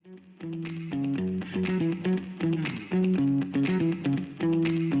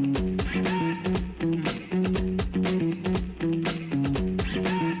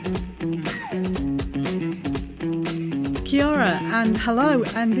and hello,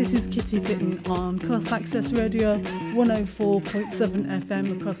 and this is Kitty Fitton on Coast Access Radio 104.7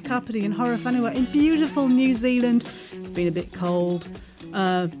 FM across Kapiti and Horowhenua in beautiful New Zealand. It's been a bit cold,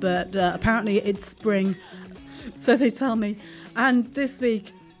 but apparently it's spring, so they tell me. And this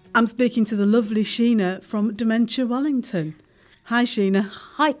week I'm speaking to the lovely Sheena from Dementia Wellington. Hi, Sheena.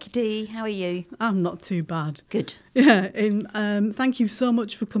 Hi, Kitty. How are you? I'm not too bad. Good. Yeah, thank you so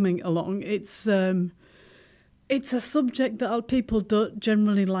much for coming along. It's a subject that people don't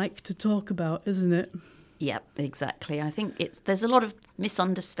generally like to talk about, isn't it? Yep, exactly. I think there's a lot of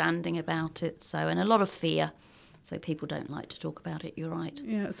misunderstanding about it, and a lot of fear, so people don't like to talk about it. You're right.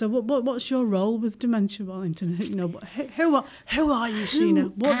 Yeah. So what's your role with Dementia Wellington? You know, who are you,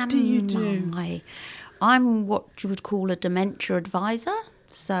 Sheena? What do you do? I'm what you would call a dementia advisor.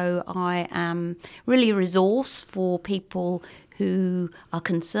 So I am really a resource for people who are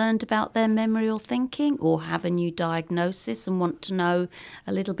concerned about their memory or thinking or have a new diagnosis and want to know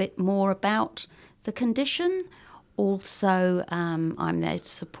a little bit more about the condition. Also, I'm there to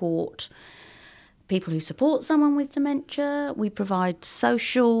support people who support someone with dementia. We provide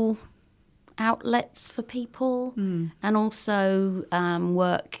social outlets for people and also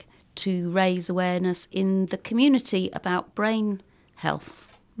work to raise awareness in the community about brain health.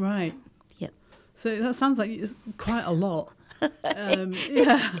 Right. Yep. So that sounds like it's quite a lot.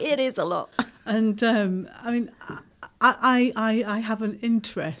 It is a lot. And I mean, I have an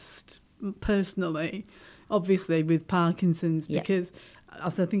interest personally, obviously, with Parkinson's because,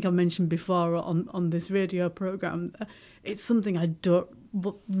 as I think I mentioned before on this radio programme, it's something I don't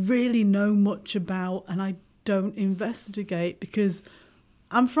really know much about, and I don't investigate because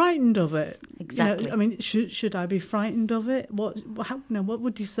I'm frightened of it. Exactly. You know, I mean, should I be frightened of it? What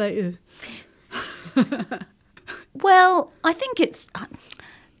would you say to... Well, I think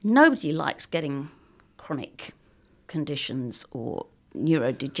nobody likes getting chronic conditions or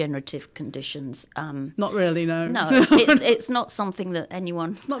neurodegenerative conditions. Not really, no. No, it's not something that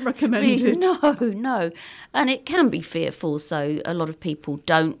anyone... It's not recommended. No. And it can be fearful, so a lot of people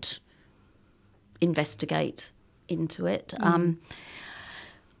don't investigate into it.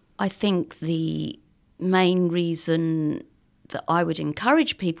 I think the main reason that I would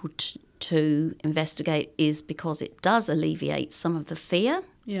encourage people to investigate is because it does alleviate some of the fear.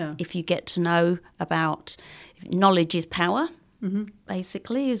 Yeah. If you get to know about... Knowledge is power,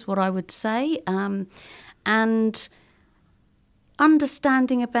 basically, is what I would say. And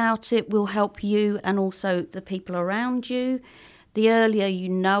understanding about it will help you and also the people around you. The earlier you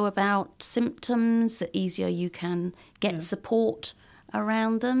know about symptoms, the easier you can get support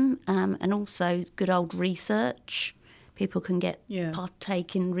around them, and also good old research. People can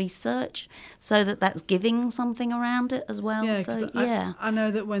partake in research, so that's giving something around it as well. Yeah, I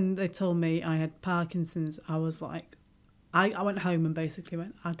know that when they told me I had Parkinson's, I was like, I went home and basically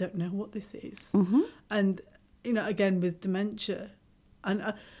went, I don't know what this is. Mm-hmm. And, you know, again, with dementia,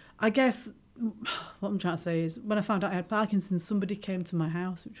 and I guess what I'm trying to say is when I found out I had Parkinson's, somebody came to my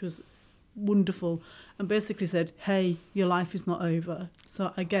house, which was wonderful, and basically said, hey, your life is not over.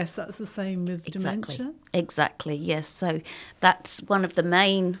 So I guess that's the same with dementia. Exactly, yes. So that's one of the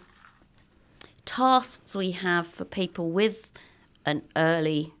main tasks we have for people with an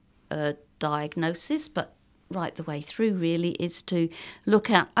early diagnosis, but right the way through really is to look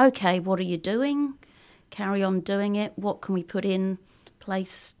at, okay, what are you doing? Carry on doing it. What can we put in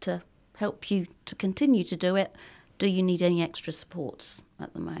place to help you to continue to do it? Do you need any extra supports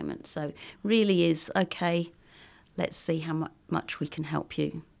at the moment? So really is, okay, let's see how much we can help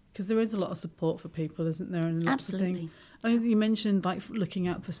you. Because there is a lot of support for people, isn't there? And lots Absolutely. of things. I mean, you mentioned like looking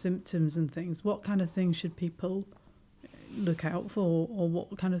out for symptoms and things. What kind of things should people look out for, or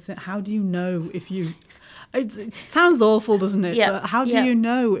what kind of thing? How do you know if you... It sounds awful, doesn't it? Yeah. But how do you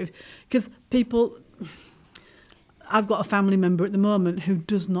know? Because people... I've got a family member at the moment who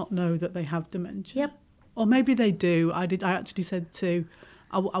does not know that they have dementia. Yep. Or maybe they do. I actually said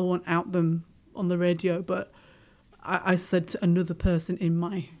I won't out them on the radio, but I said to another person in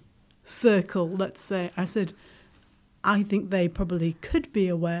my circle, let's say, I said, I think they probably could be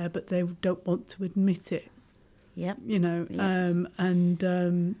aware, but they don't want to admit it. Yep. You know,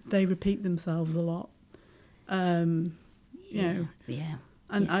 and they repeat themselves a lot. You know. Yeah.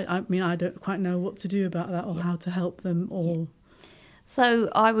 And I mean, I don't quite know what to do about that or how to help them or... So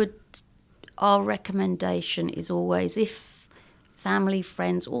our recommendation is always, if family,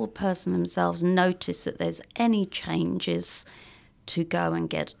 friends, or the person themselves notice that there's any changes, to go and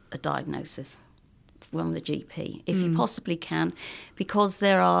get a diagnosis from the GP, if you possibly can, because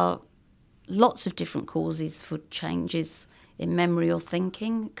there are lots of different causes for changes in memory or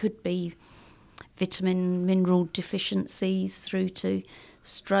thinking. Could be vitamin, mineral deficiencies through to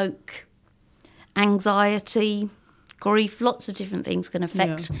stroke, anxiety, grief. Lots of different things can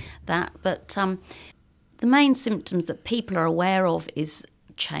affect that. But the main symptoms that people are aware of is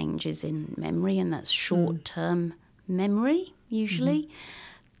changes in memory, and that's short-term memory usually.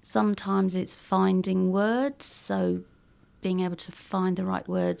 Sometimes it's finding words, so being able to find the right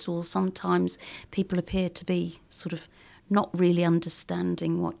words, or sometimes people appear to be sort of not really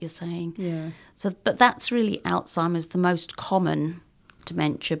understanding what you're saying. Yeah. So, but that's really Alzheimer's, the most common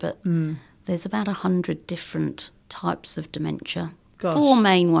dementia, but there's about 100 different types of dementia. Gosh. 4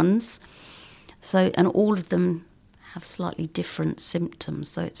 main ones. So, and all of them have slightly different symptoms,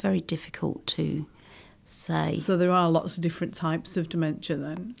 so it's very difficult to say. So there are lots of different types of dementia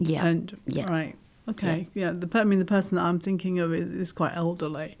then? Yeah. And, right. Okay. Yeah. The person that I'm thinking of is quite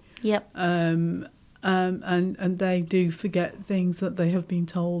elderly. Yep. And they do forget things that they have been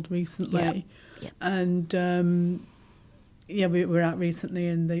told recently. Yep. And we were out recently,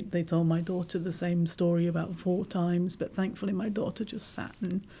 and they told my daughter the same story about 4 times, but thankfully my daughter just sat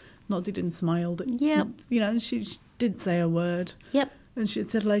and nodded and smiled. Yep. And she did say a word. Yep. And she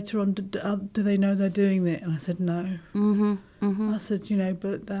said later on, do they know they're doing it? And I said, no. I said,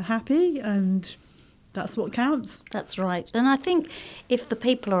 but they're happy, and that's what counts. That's right. And I think if the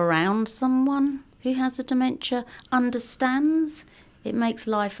people around someone who has a dementia understands, it makes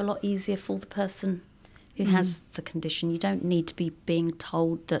life a lot easier for the person who has the condition. You don't need to be being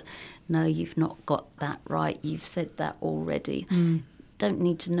told that, no, you've not got that right, you've said that already. Don't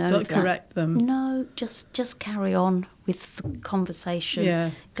need to know Don't that. correct them. No, just carry on with the conversation. Yeah.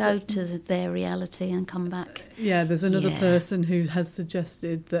 Go to their reality and come back. Yeah, there's another person who has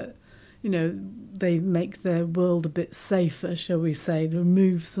suggested that, they make their world a bit safer, shall we say,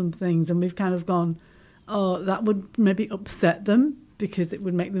 remove some things. And we've kind of gone, oh, that would maybe upset them because it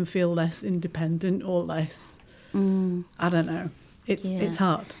would make them feel less independent or less, I don't know. It's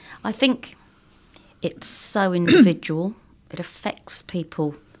hard. I think it's so individual. It affects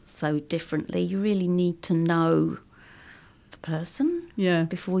people so differently. You really need to know the person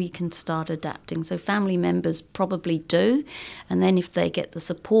before you can start adapting. So family members probably do. And then if they get the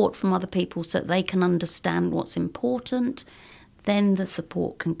support from other people so they can understand what's important, then the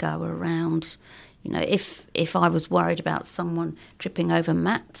support can go around. If I was worried about someone tripping over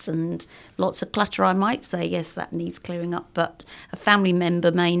mats and lots of clutter, I might say, yes, that needs clearing up. But a family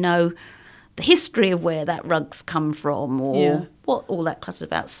member may know the history of where that rug's come from or what all that clutter's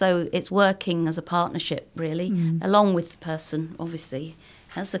about. So it's working as a partnership, really, along with the person, obviously,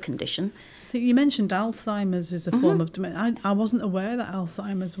 has the condition. So you mentioned Alzheimer's is a form of dementia. I wasn't aware that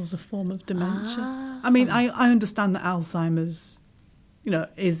Alzheimer's was a form of dementia. I mean, I understand that Alzheimer's,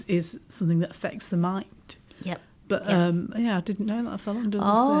 is something that affects the mind. Yep. But, I didn't know that I fell under the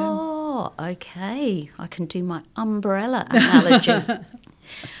same. Oh, okay. I can do my umbrella analogy.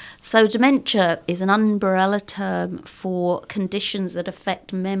 So dementia is an umbrella term for conditions that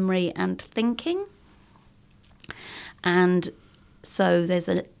affect memory and thinking. And so there's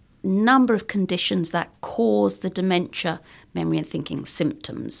a number of conditions that cause the dementia, memory and thinking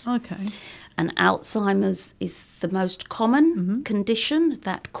symptoms. Okay. And Alzheimer's is the most common condition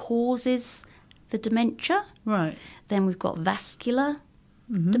that causes the dementia. Right. Then we've got vascular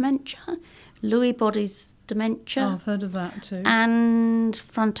dementia, Lewy bodies dementia. Oh, I've heard of that too. And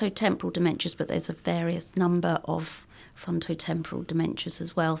frontotemporal dementias, but there's a various number of frontotemporal dementias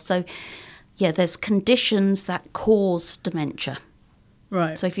as well. So, there's conditions that cause dementia.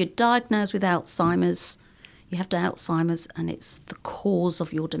 Right. So if you're diagnosed with Alzheimer's, you have Alzheimer's, and it's the cause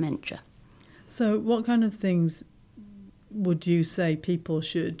of your dementia. So what kind of things would you say people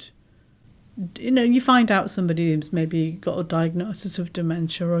should... you find out somebody who's maybe got a diagnosis of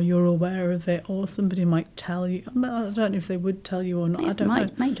dementia, or you're aware of it, or somebody might tell you. I don't know if they would tell you or not. I don't know.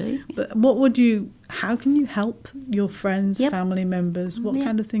 May do. But how can you help your friends, family members? What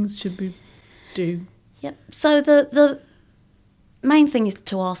kind of things should we do? Yep. So the main thing is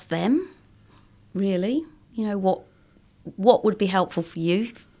to ask them, really, what would be helpful for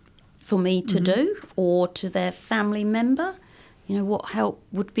you, for me to do, or to their family member, what help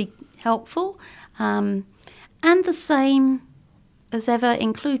would be helpful. And the same as ever,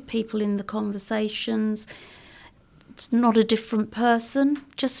 include people in the conversations. It's not a different person.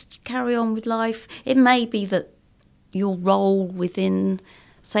 Just carry on with life. It may be that your role within,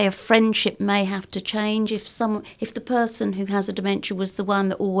 say, a friendship may have to change. If the person who has a dementia was the one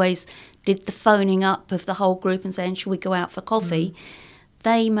that always did the phoning up of the whole group and saying, "Shall we go out for coffee?"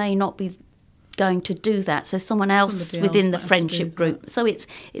 They may not be going to do that. So somebody else within the friendship group. So it's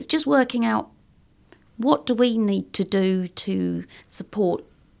just working out, what do we need to do to support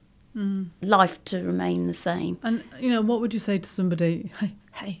life to remain the same. And, what would you say to somebody,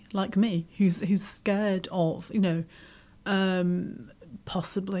 hey, like me, who's scared of,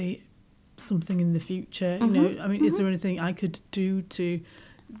 possibly something in the future? Is there anything I could do to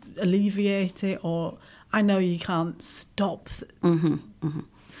alleviate it? Or I know you can't stop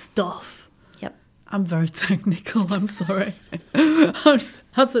stuff. Yep. I'm very technical, I'm sorry.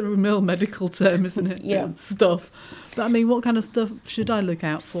 That's a real medical term, isn't it? Yeah. Stuff. But what kind of stuff should I look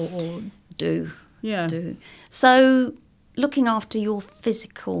out for? Or Do. Yeah. Do. So looking after your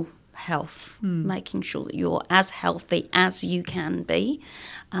physical health, making sure that you're as healthy as you can be.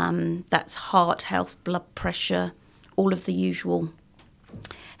 That's heart health, blood pressure, all of the usual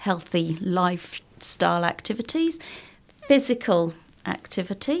healthy lifestyle activities. Physical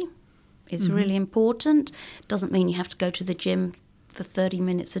activity is really important. Doesn't mean you have to go to the gym for 30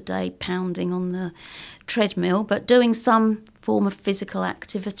 minutes a day pounding on the treadmill, but doing some form of physical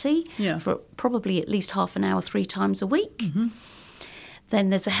activity for probably at least half an hour 3 times a week. Then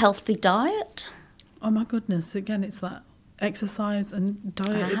there's a healthy diet. Oh my goodness, again, it's that exercise and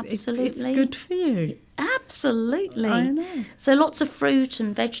diet. Absolutely. It's good for you. Absolutely. I know. So lots of fruit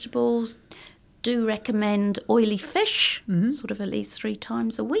and vegetables. Do recommend oily fish, sort of at least 3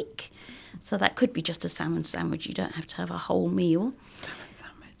 times a week. So that could be just a salmon sandwich. You don't have to have a whole meal. Salmon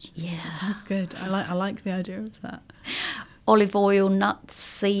sandwich. Yeah. That sounds good. I like the idea of that. Olive oil, nuts,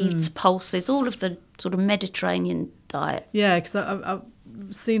 seeds, pulses, all of the sort of Mediterranean diet. Yeah, because I've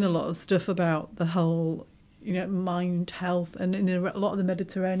seen a lot of stuff about the whole, mind health. And in a lot of the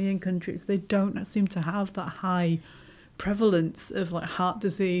Mediterranean countries, they don't seem to have that high prevalence of like heart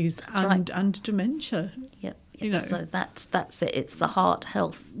disease and dementia. Yep. So that's it. It's the heart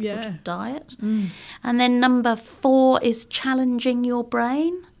health sort of diet. And then number 4 is challenging your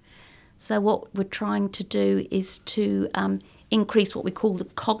brain. So what we're trying to do is to increase what we call the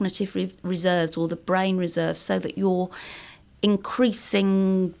cognitive reserves or the brain reserves, so that you're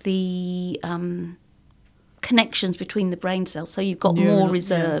increasing the connections between the brain cells. So you've got more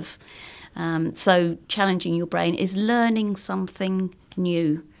reserve. So challenging your brain is learning something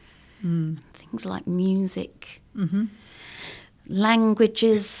new. Things like music,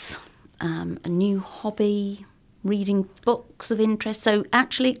 languages, a new hobby, reading books of interest. So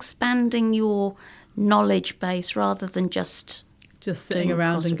actually expanding your knowledge base rather than just sitting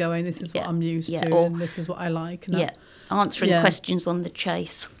around and going, this is what I'm used to and this is what I like. And answering questions on the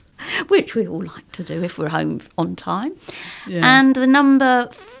chase, which we all like to do if we're home on time. Yeah. And the number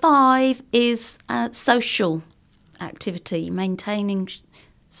 5 is social activity, maintaining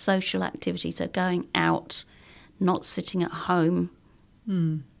social activity. So going out, not sitting at home,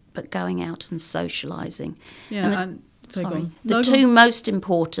 but going out and socialising. Yeah, the 2 most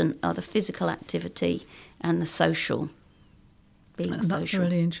important are the physical activity and the social. That's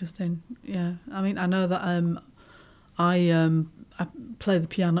really interesting. Yeah, I know that I play the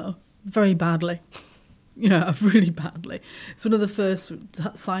piano very badly. Really badly. It's one of the first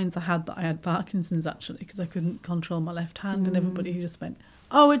signs I had that I had Parkinson's, actually, because I couldn't control my left hand, and everybody just went,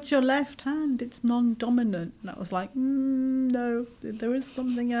 "Oh, it's your left hand, it's non-dominant." And I was like, no, there is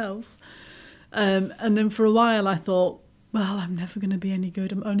something else. And then for a while I thought, well, I'm never going to be any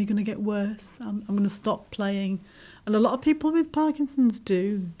good. I'm only going to get worse. I'm going to stop playing. And a lot of people with Parkinson's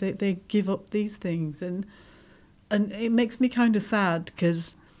do. They give up these things. And it makes me kind of sad,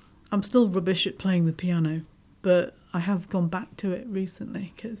 because I'm still rubbish at playing the piano. But I have gone back to it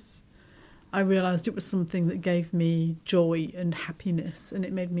recently, because I realised it was something that gave me joy and happiness, and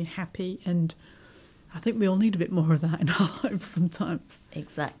it made me happy, and I think we all need a bit more of that in our lives sometimes.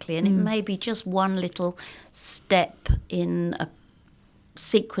 Exactly, and it may be just one little step in a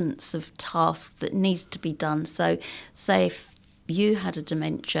sequence of tasks that needs to be done. So say if you had a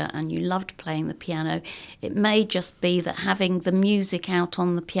dementia and you loved playing the piano, it may just be that having the music out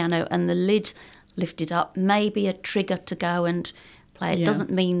on the piano and the lid lifted up may be a trigger to go and play. It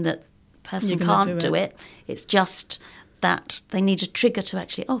doesn't mean that person can't do it. It's just that they need a trigger to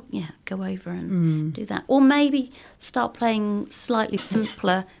actually go over and do that, or maybe start playing slightly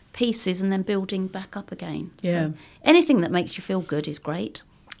simpler pieces and then building back up again. So anything that makes you feel good is great.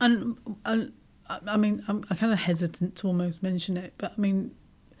 And I'm kind of hesitant to almost mention it, but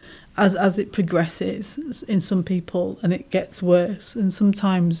as it progresses in some people and it gets worse, and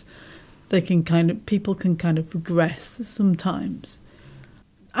sometimes people can kind of progress sometimes.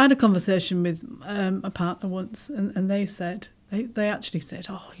 I had a conversation with a partner once, and they said, they actually said,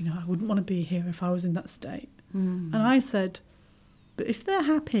 I wouldn't want to be here if I was in that state. And I said, but if they're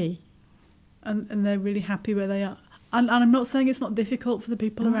happy and they're really happy where they are, and I'm not saying it's not difficult for the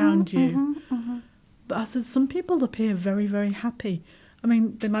people around you, but I said, some people appear very, very happy. I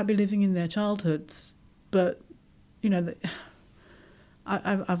mean, they might be living in their childhoods, but,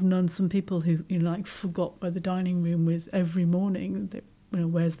 I've known some people who, forgot where the dining room was every morning. They,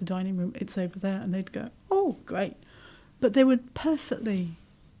 where's the dining room? It's over there. And they'd go, oh, great. But they were perfectly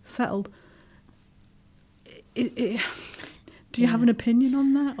settled. Do you have an opinion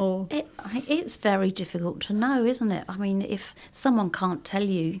on that? Or it's very difficult to know, isn't it? I mean, if someone can't tell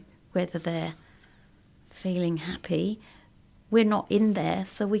you whether they're feeling happy, we're not in there,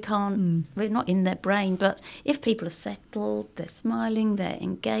 so we can't, we're not in their brain. But if people are settled, they're smiling, they're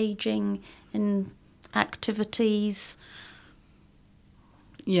engaging in activities.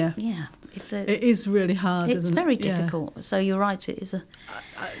 Yeah. Yeah. It is really hard, isn't it? It's very difficult. Yeah. So you're right, it is a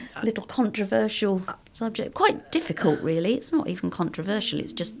little controversial subject. Quite difficult, really. It's not even controversial,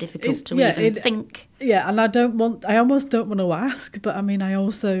 it's just difficult to even think. Yeah, and I almost don't want to ask, but I mean, I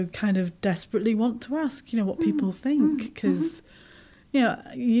also kind of desperately want to ask, what people think, because,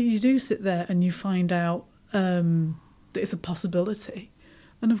 you do sit there and you find out that it's a possibility.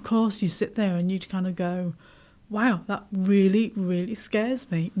 And of course you sit there and you kind of go, wow, that really, really scares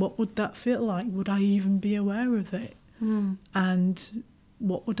me. What would that feel like? Would I even be aware of it? And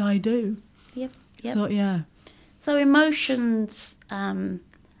what would I do? Yep. So, yeah. So emotions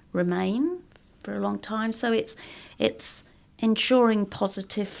remain for a long time. So it's ensuring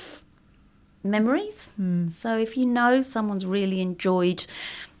positive memories. So if you know someone's really enjoyed,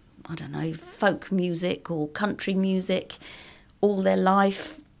 I don't know, folk music or country music all their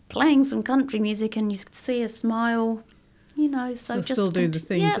life, playing some country music, and you see a smile, so just still do the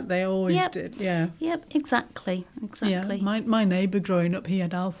things that they always did. Yeah. Yep, exactly. Yeah, my neighbour growing up, he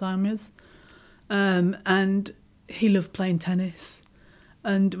had Alzheimer's, and he loved playing tennis.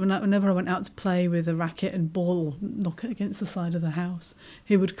 And whenever I went out to play with a racket and ball, knock it against the side of the house,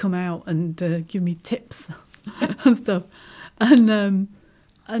 he would come out and give me tips and stuff. And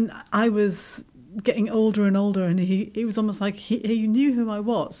I was getting older and older, and he was almost like he knew who I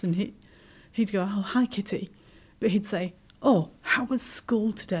was, and he'd go, oh, hi, Kitty. But he'd say, oh, how was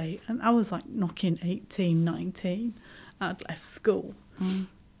school today? And I was like knocking 18, 19. I'd left school.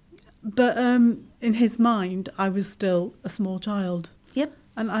 But in his mind, I was still a small child. Yep.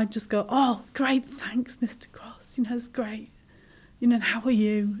 And I'd just go, oh, great, thanks, Mr. Cross. It's great. How are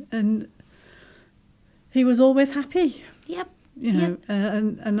you? And he was always happy. Yep.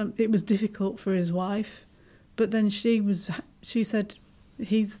 And it was difficult for his wife, but then she said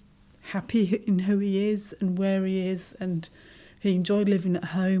he's happy in who he is and where he is, and he enjoyed living at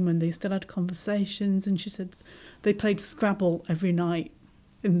home, and they still had conversations. And she said they played Scrabble every night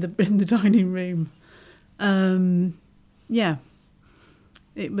in the dining room.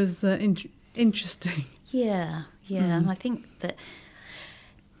 It was interesting. Yeah, and I think that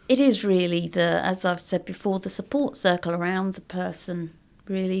it is really as I've said before, the support circle around the person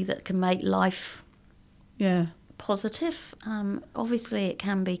really that can make life positive. Obviously, it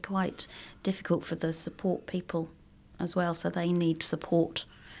can be quite difficult for the support people as well, so they need support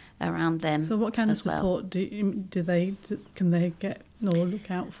around them. So what kind of support can they get or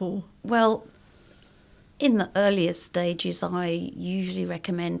look out for? Well, in the earliest stages, I usually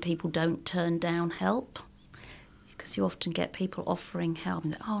recommend people don't turn down help, because you often get people offering help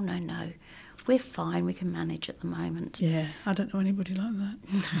and oh, no, we're fine, we can manage at the moment. Yeah, I don't know anybody like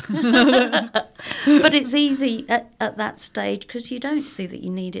that. But it's easy at that stage because you don't see that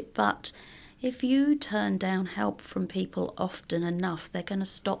you need it. But if you turn down help from people often enough, they're going to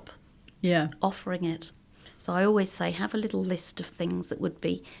stop offering it. So I always say have a little list of things that would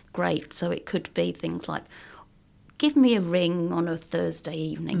be great. So it could be things like, give me a ring on a Thursday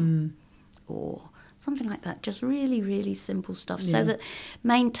evening or something like that. Just really, really simple stuff. So that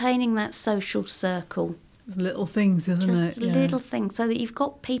maintaining that social circle. It's little things, isn't it? Just little things, so that you've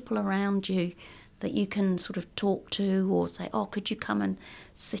got people around you that you can sort of talk to or say, oh, could you come and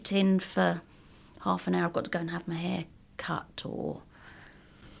sit in for half an hour? I've got to go and have my hair cut or...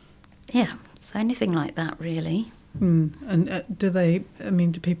 Yeah, so anything like that, really. And do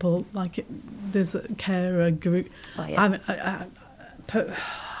people like it? There's a carer group. Oh, yeah.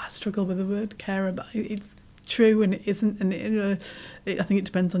 I struggle with the word carer, but it's true and it isn't. And I think it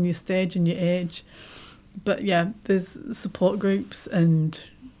depends on your stage and your age. But yeah, there's support groups, and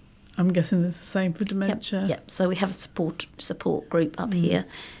I'm guessing there's the same for dementia. Yep. So we have a support group up here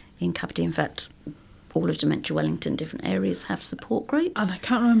in Capity. In fact, all of Dementia Wellington, different areas have support groups. And I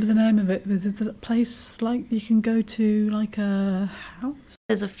can't remember the name of it. There's a place like you can go to, like a house.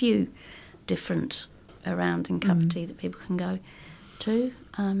 There's a few different around in Capity that people can go to.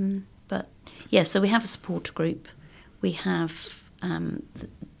 But yeah, so we have a support group. We have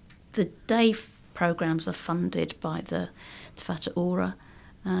the day programs are funded by the Tafata Ora.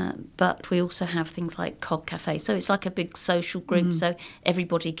 But we also have things like Cog Cafe. So it's like a big social group, so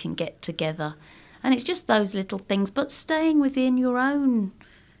everybody can get together. And it's just those little things, but staying within your own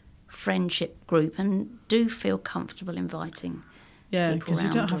friendship group, and do feel comfortable inviting Yeah, people because you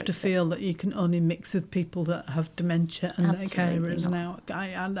don't round have or to feel that you can only mix with people that have dementia and their Absolutely carers not. now.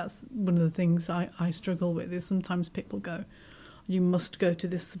 And that's one of the things I struggle with, is sometimes people go, you must go to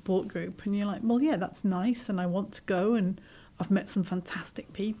this support group. And you're like, well, yeah, that's nice and I want to go and I've met some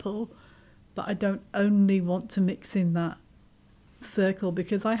fantastic people, but I don't only want to mix in that circle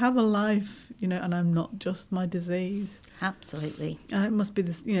because I have a life, and I'm not just my disease. Absolutely. It must be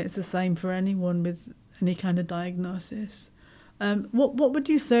this, it's the same for anyone with any kind of diagnosis. What would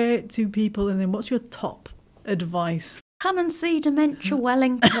you say to people, and then what's your top advice? Come and see Dementia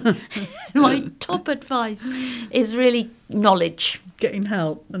Wellington. My top advice is really knowledge. Getting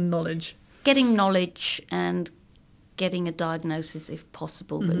help and knowledge. Getting knowledge and getting a diagnosis if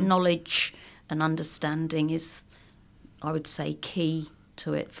possible. But knowledge and understanding is, I would say, key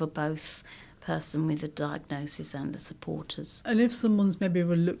to it for both person with a diagnosis and the supporters. And if someone's maybe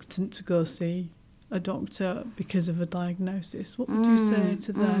reluctant to go see a doctor because of a diagnosis, what would you say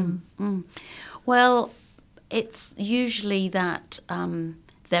to them? Well, it's usually that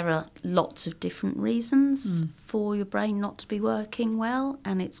there are lots of different reasons for your brain not to be working well,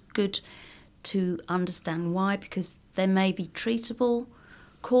 and it's good to understand why, because there may be treatable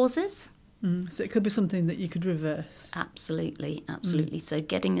causes. So it could be something that you could reverse. Absolutely. So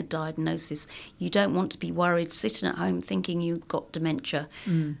getting a diagnosis, you don't want to be worried sitting at home thinking you've got dementia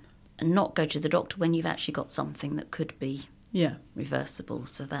and not go to the doctor when you've actually got something that could be reversible.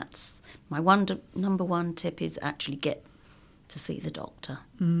 So that's my number one tip, is actually get to see the doctor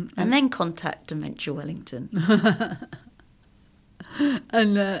and then contact Dementia Wellington.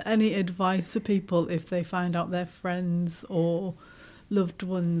 And any advice for people if they find out their friends or loved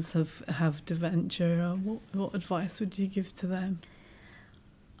ones have dementia, or what advice would you give to them?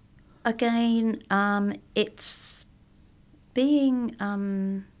 Again, it's being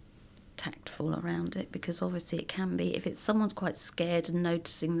tactful around it, because obviously it can be, if it's someone's quite scared and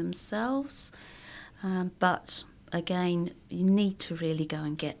noticing themselves, but again, you need to really go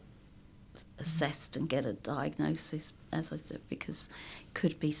and get assessed and get a diagnosis, as I said, because it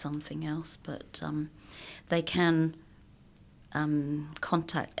could be something else. But they can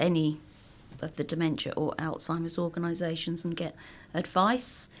contact any of the dementia or Alzheimer's organisations and get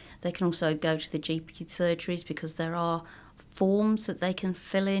advice. They can also go to the GP surgeries, because there are forms that they can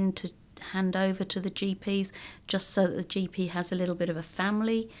fill in to hand over to the GPs, just so that the GP has a little bit of a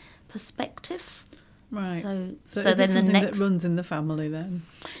family perspective. Right. So is then it something the next that runs in the family then?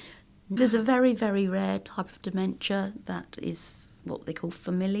 There's a very, very rare type of dementia that is what they call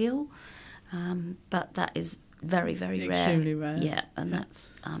familial, but that is very, very rare. Extremely rare. Yeah, and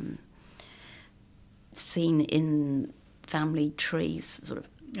that's seen in family trees, sort of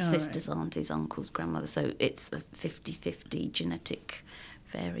sisters, aunties, uncles, grandmothers. So it's a 50-50 genetic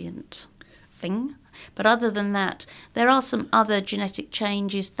variant thing. But other than that, there are some other genetic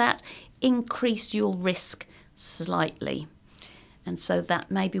changes that increase your risk slightly. And so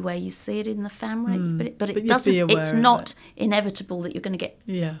that may be where you see it in the family, but it doesn't. It's not inevitable that you're going to get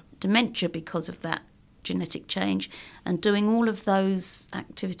dementia because of that genetic change. And doing all of those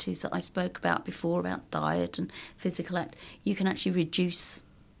activities that I spoke about before, about diet and physical act, you can actually reduce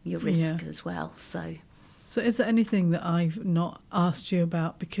your risk as well. So is there anything that I've not asked you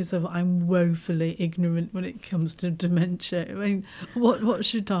about because I'm woefully ignorant when it comes to dementia? I mean, what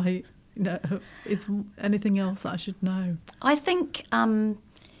should I? Is anything else that I should know? I think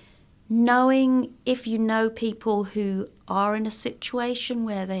knowing, if you know people who are in a situation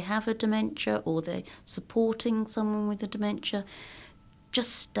where they have a dementia or they're supporting someone with a dementia,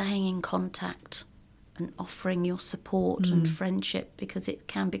 just staying in contact and offering your support and friendship, because it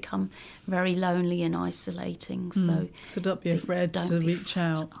can become very lonely and isolating. So don't be afraid to reach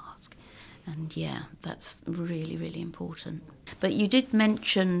out. To ask. And that's really, really important. But you did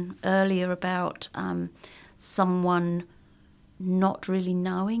mention earlier about someone not really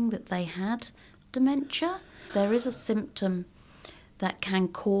knowing that they had dementia. There is a symptom that can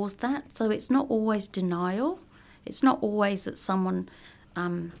cause that. So it's not always denial. It's not always that someone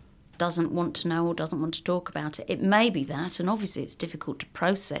doesn't want to know or doesn't want to talk about it. It may be that, and obviously it's difficult to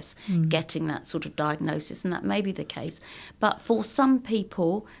process getting that sort of diagnosis, and that may be the case. But for some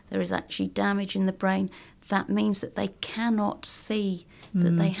people, there is actually damage in the brain that means that they cannot see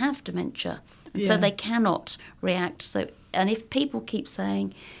that they have dementia. And so they cannot react. So And if people keep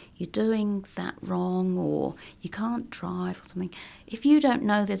saying, you're doing that wrong, or you can't drive or something, if you don't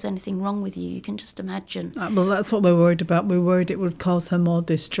know there's anything wrong with you, you can just imagine. Well, that's what we're worried about. We're worried it would cause her more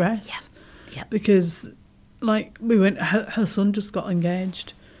distress. Yeah. Because, like, her son just got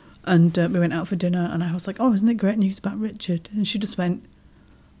engaged, and we went out for dinner, and I was like, oh, isn't it great news about Richard? And she just went,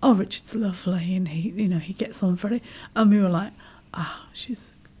 oh, Richard's lovely, and he gets on very... And we were like,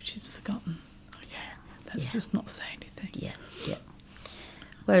 she's forgotten. Let's just not say anything. Yeah.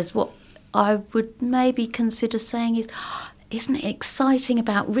 Whereas what I would maybe consider saying is, isn't it exciting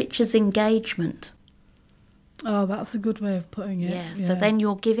about Richard's engagement? Oh, that's a good way of putting it. Yeah, so then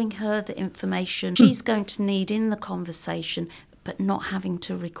you're giving her the information she's going to need in the conversation, but not having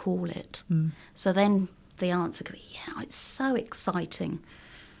to recall it. So then the answer could be, it's so exciting.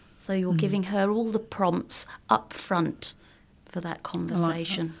 So you're giving her all the prompts up front for that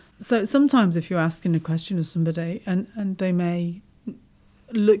conversation. Like that. So sometimes if you're asking a question of somebody and they may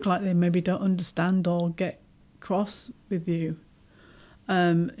look like they maybe don't understand or get cross with you,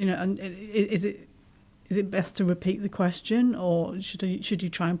 and is it best to repeat the question, or should you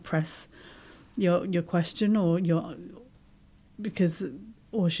try and press your question, or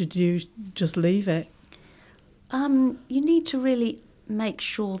should you just leave it? You need to really make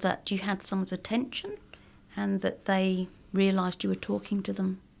sure that you had someone's attention and that they realised you were talking to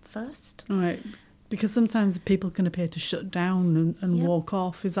them first. Right, because sometimes people can appear to shut down and walk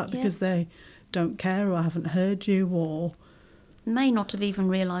off. Is that because they don't care or haven't heard you, or may not have even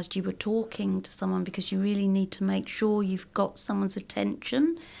realised you were talking to someone, because you really need to make sure you've got someone's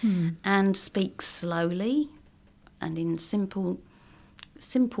attention and speak slowly and in simple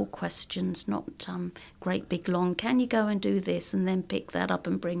questions, not great big long, can you go and do this and then pick that up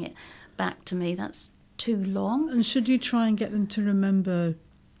and bring it back to me? That's too long. And should you try and get them to remember,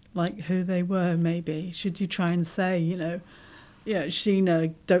 like, who they were, maybe? Should you try and say,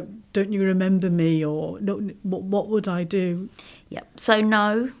 Sheena, don't you remember me? Or no, what would I do? Yep. So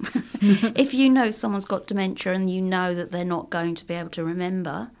no. If you know someone's got dementia and you know that they're not going to be able to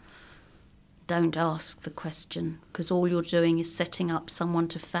remember, don't ask the question, because all you're doing is setting up someone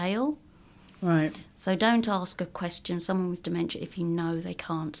to fail. Right. So don't ask a question of someone with dementia if you know they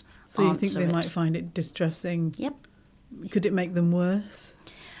can't So you answer think they it. might find it distressing? Yep. Could it make them worse?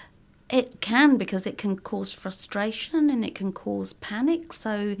 It can, because it can cause frustration and it can cause panic.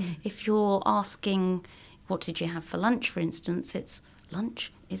 So if you're asking, what did you have for lunch, for instance, it's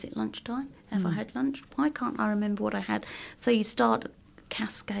lunch. Is it lunchtime? Have I had lunch? Why can't I remember what I had? So you start a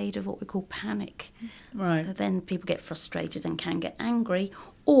cascade of what we call panic. Right. So then people get frustrated and can get angry.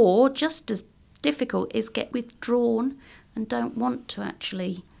 Or just as difficult is get withdrawn and don't want to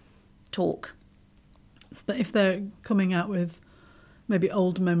actually talk. But if they're coming out with maybe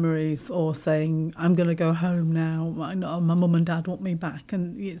old memories, or saying, I'm going to go home now, my mum and dad want me back,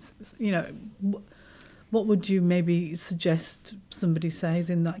 and it's, what would you maybe suggest somebody says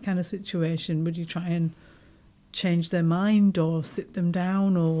in that kind of situation? Would you try and change their mind or sit them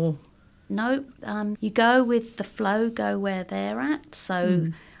down, or...? No, you go with the flow, go where they're at. So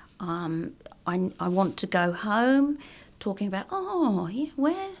I want to go home, talking about,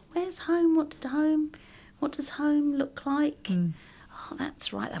 where's home? What does home look like? Oh,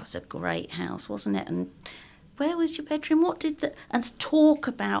 that's right, that was a great house, wasn't it? And where was your bedroom? And talk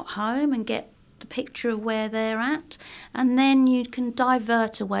about home and get the picture of where they're at. And then you can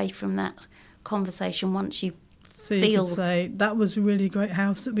divert away from that conversation once you So you could say, that was a really great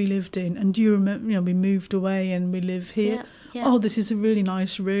house that we lived in, and do you remember, we moved away and we live here. Yeah. Oh, this is a really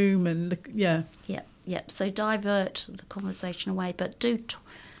nice room, and look, Yep. So divert the conversation away, but do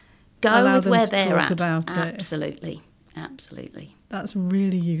go allow with them where to they're talk at. about Absolutely. That's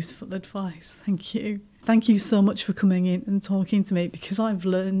really useful advice. Thank you. Thank you so much for coming in and talking to me, because I've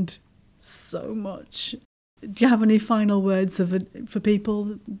learned so much. Do you have any final words for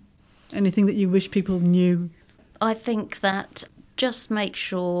people? Anything that you wish people knew? I think that just make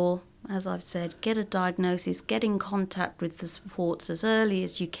sure, as I've said, get a diagnosis, get in contact with the supports as early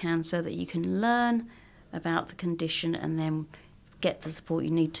as you can so that you can learn about the condition and then get the support you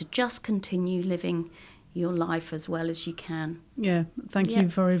need to just continue living your life as well as you can. Yeah, thank you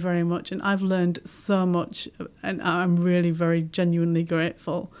very, very much. And I've learned so much, and I'm really very genuinely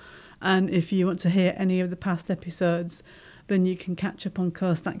grateful. And if you want to hear any of the past episodes, then you can catch up on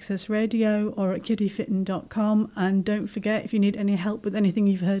Coast Access Radio or at kiddyfitting.com. And don't forget, if you need any help with anything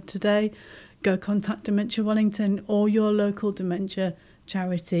you've heard today, go contact Dementia Wellington or your local dementia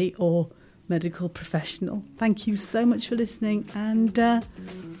charity or medical professional. Thank you so much for listening, and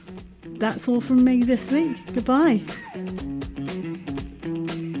that's all from me this week. Goodbye.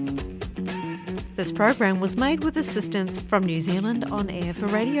 This program was made with assistance from New Zealand On Air for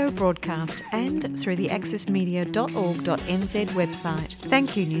radio broadcast and through the accessmedia.org.nz website.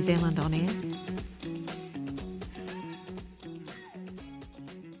 Thank you, New Zealand On Air.